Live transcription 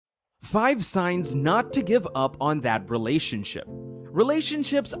5 signs not to give up on that relationship.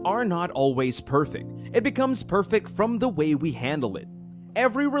 Relationships are not always perfect. It becomes perfect from the way we handle it.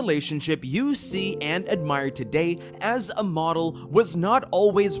 Every relationship you see and admire today as a model was not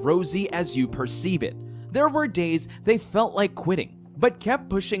always rosy as you perceive it. There were days they felt like quitting, but kept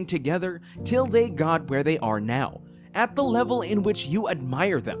pushing together till they got where they are now, at the level in which you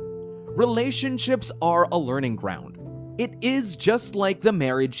admire them. Relationships are a learning ground. It is just like the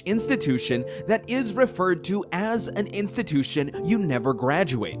marriage institution that is referred to as an institution you never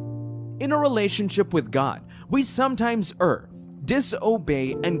graduate. In a relationship with God, we sometimes err,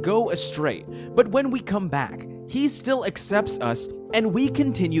 disobey, and go astray, but when we come back, He still accepts us and we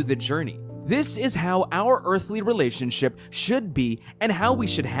continue the journey. This is how our earthly relationship should be and how we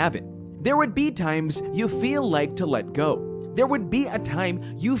should have it. There would be times you feel like to let go. There would be a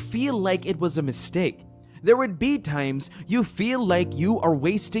time you feel like it was a mistake. There would be times you feel like you are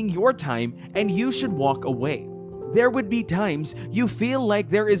wasting your time and you should walk away. There would be times you feel like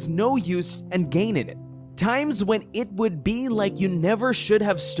there is no use and gain in it. Times when it would be like you never should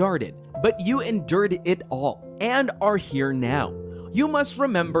have started, but you endured it all and are here now. You must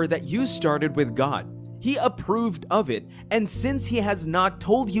remember that you started with God. He approved of it, and since He has not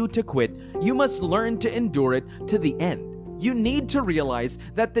told you to quit, you must learn to endure it to the end. You need to realize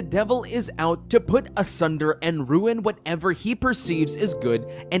that the devil is out to put asunder and ruin whatever he perceives is good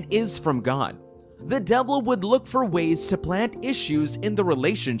and is from God. The devil would look for ways to plant issues in the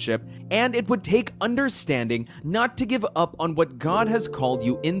relationship, and it would take understanding not to give up on what God has called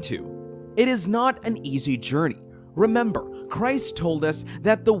you into. It is not an easy journey. Remember, Christ told us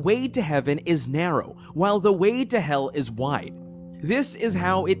that the way to heaven is narrow, while the way to hell is wide. This is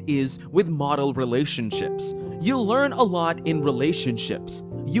how it is with model relationships. You learn a lot in relationships.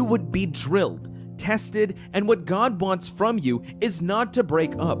 You would be drilled, tested, and what God wants from you is not to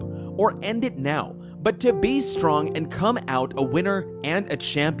break up or end it now, but to be strong and come out a winner and a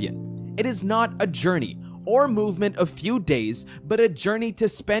champion. It is not a journey or movement of few days, but a journey to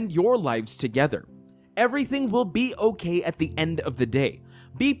spend your lives together. Everything will be okay at the end of the day.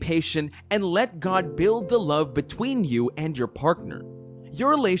 Be patient and let God build the love between you and your partner. Your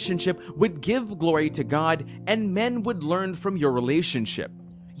relationship would give glory to God, and men would learn from your relationship.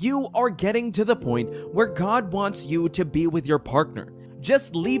 You are getting to the point where God wants you to be with your partner.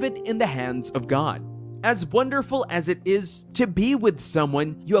 Just leave it in the hands of God. As wonderful as it is to be with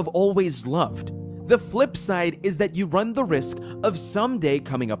someone you have always loved, the flip side is that you run the risk of someday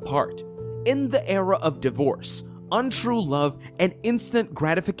coming apart. In the era of divorce, untrue love, and instant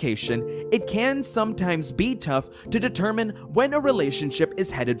gratification, it can sometimes be tough to determine when a relationship is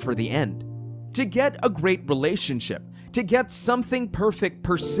headed for the end. To get a great relationship, to get something perfect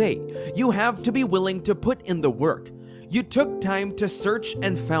per se, you have to be willing to put in the work. You took time to search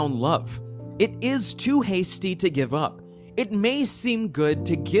and found love. It is too hasty to give up. It may seem good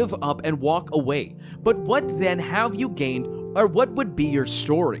to give up and walk away, but what then have you gained, or what would be your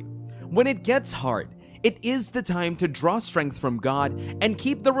story? When it gets hard, it is the time to draw strength from God and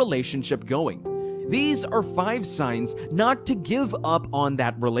keep the relationship going. These are 5 signs not to give up on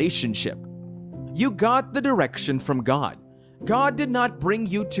that relationship. You got the direction from God. God did not bring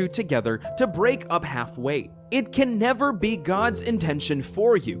you two together to break up halfway. It can never be God's intention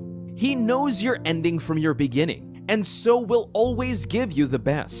for you. He knows your ending from your beginning, and so will always give you the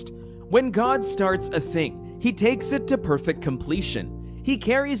best. When God starts a thing, He takes it to perfect completion. He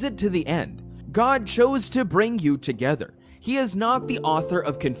carries it to the end. God chose to bring you together. He is not the author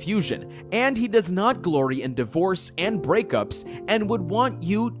of confusion, and He does not glory in divorce and breakups, and would want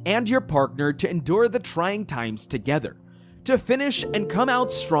you and your partner to endure the trying times together, to finish and come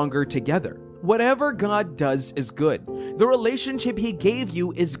out stronger together. Whatever God does is good. The relationship He gave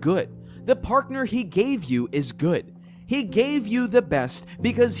you is good. The partner He gave you is good. He gave you the best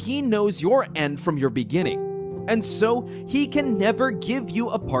because He knows your end from your beginning. And so, He can never give you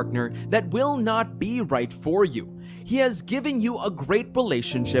a partner that will not be right for you. He has given you a great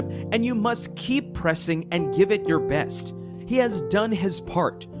relationship, and you must keep pressing and give it your best. He has done His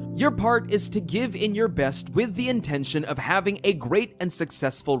part. Your part is to give in your best with the intention of having a great and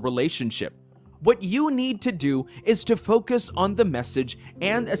successful relationship. What you need to do is to focus on the message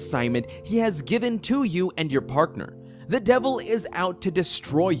and assignment He has given to you and your partner. The devil is out to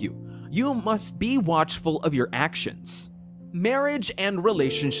destroy you. You must be watchful of your actions. Marriage and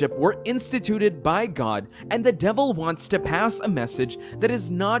relationship were instituted by God, and the devil wants to pass a message that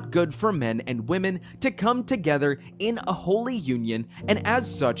is not good for men and women to come together in a holy union, and as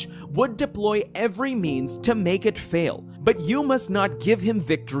such would deploy every means to make it fail. But you must not give him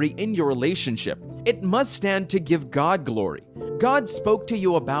victory in your relationship. It must stand to give God glory. God spoke to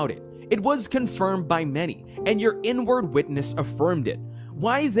you about it. It was confirmed by many, and your inward witness affirmed it.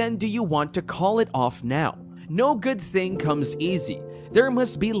 Why then do you want to call it off now? No good thing comes easy. There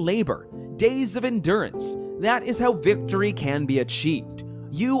must be labor, days of endurance. That is how victory can be achieved.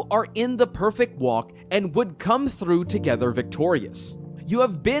 You are in the perfect walk and would come through together victorious. You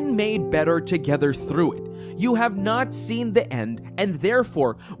have been made better together through it. You have not seen the end, and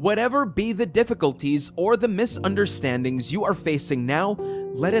therefore, whatever be the difficulties or the misunderstandings you are facing now,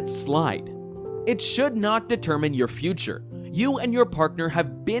 let it slide. It should not determine your future. You and your partner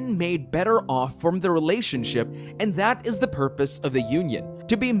have been made better off from the relationship, and that is the purpose of the union,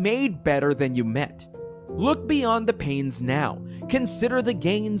 to be made better than you met. Look beyond the pains now, consider the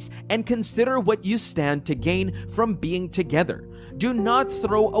gains, and consider what you stand to gain from being together. Do not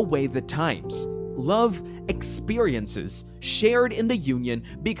throw away the times, love, experiences shared in the union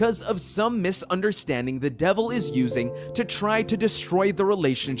because of some misunderstanding the devil is using to try to destroy the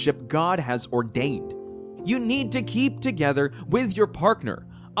relationship God has ordained. You need to keep together with your partner.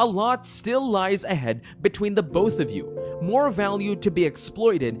 A lot still lies ahead between the both of you, more value to be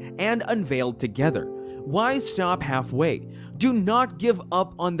exploited and unveiled together. Why stop halfway? Do not give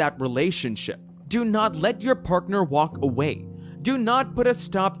up on that relationship. Do not let your partner walk away. Do not put a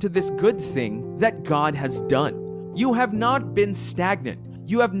stop to this good thing that God has done. You have not been stagnant.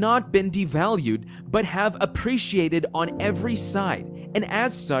 You have not been devalued, but have appreciated on every side. And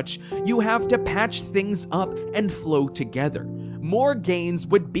as such, you have to patch things up and flow together. More gains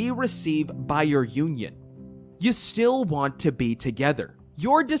would be received by your union. You still want to be together.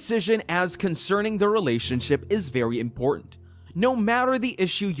 Your decision as concerning the relationship is very important. No matter the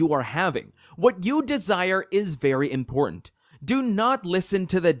issue you are having, what you desire is very important. Do not listen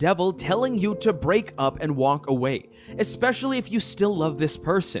to the devil telling you to break up and walk away, especially if you still love this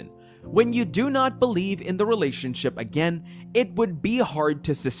person. When you do not believe in the relationship again, it would be hard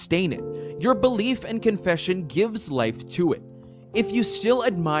to sustain it. Your belief and confession gives life to it. If you still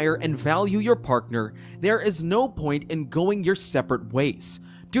admire and value your partner, there is no point in going your separate ways.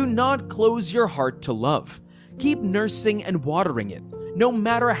 Do not close your heart to love. Keep nursing and watering it. No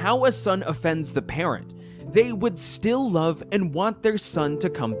matter how a son offends the parent, they would still love and want their son to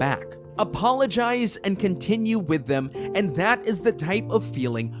come back. Apologize and continue with them, and that is the type of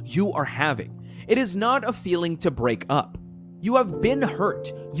feeling you are having. It is not a feeling to break up. You have been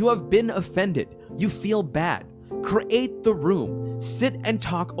hurt. You have been offended. You feel bad. Create the room. Sit and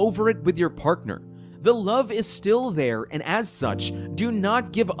talk over it with your partner. The love is still there, and as such, do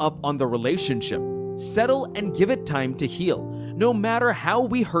not give up on the relationship. Settle and give it time to heal. No matter how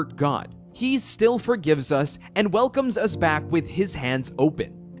we hurt God, He still forgives us and welcomes us back with His hands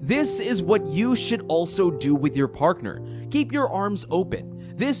open. This is what you should also do with your partner. Keep your arms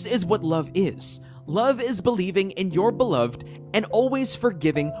open. This is what love is. Love is believing in your beloved and always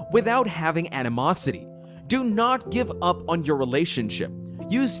forgiving without having animosity. Do not give up on your relationship.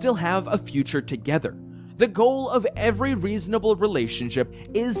 You still have a future together. The goal of every reasonable relationship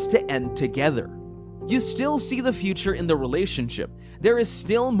is to end together. You still see the future in the relationship. There is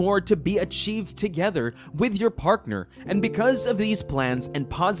still more to be achieved together with your partner, and because of these plans and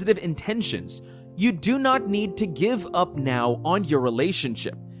positive intentions, you do not need to give up now on your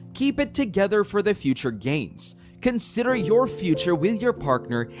relationship. Keep it together for the future gains. Consider your future with your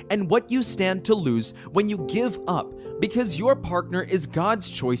partner and what you stand to lose when you give up, because your partner is God's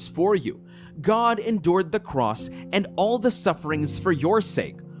choice for you. God endured the cross and all the sufferings for your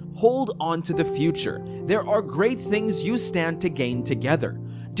sake. Hold on to the future. There are great things you stand to gain together.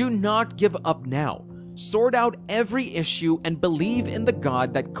 Do not give up now. Sort out every issue and believe in the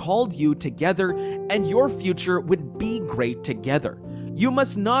God that called you together, and your future would be great together. You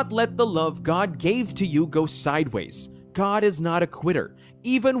must not let the love God gave to you go sideways. God is not a quitter,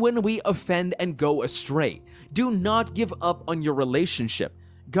 even when we offend and go astray. Do not give up on your relationship.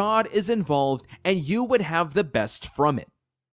 God is involved, and you would have the best from it.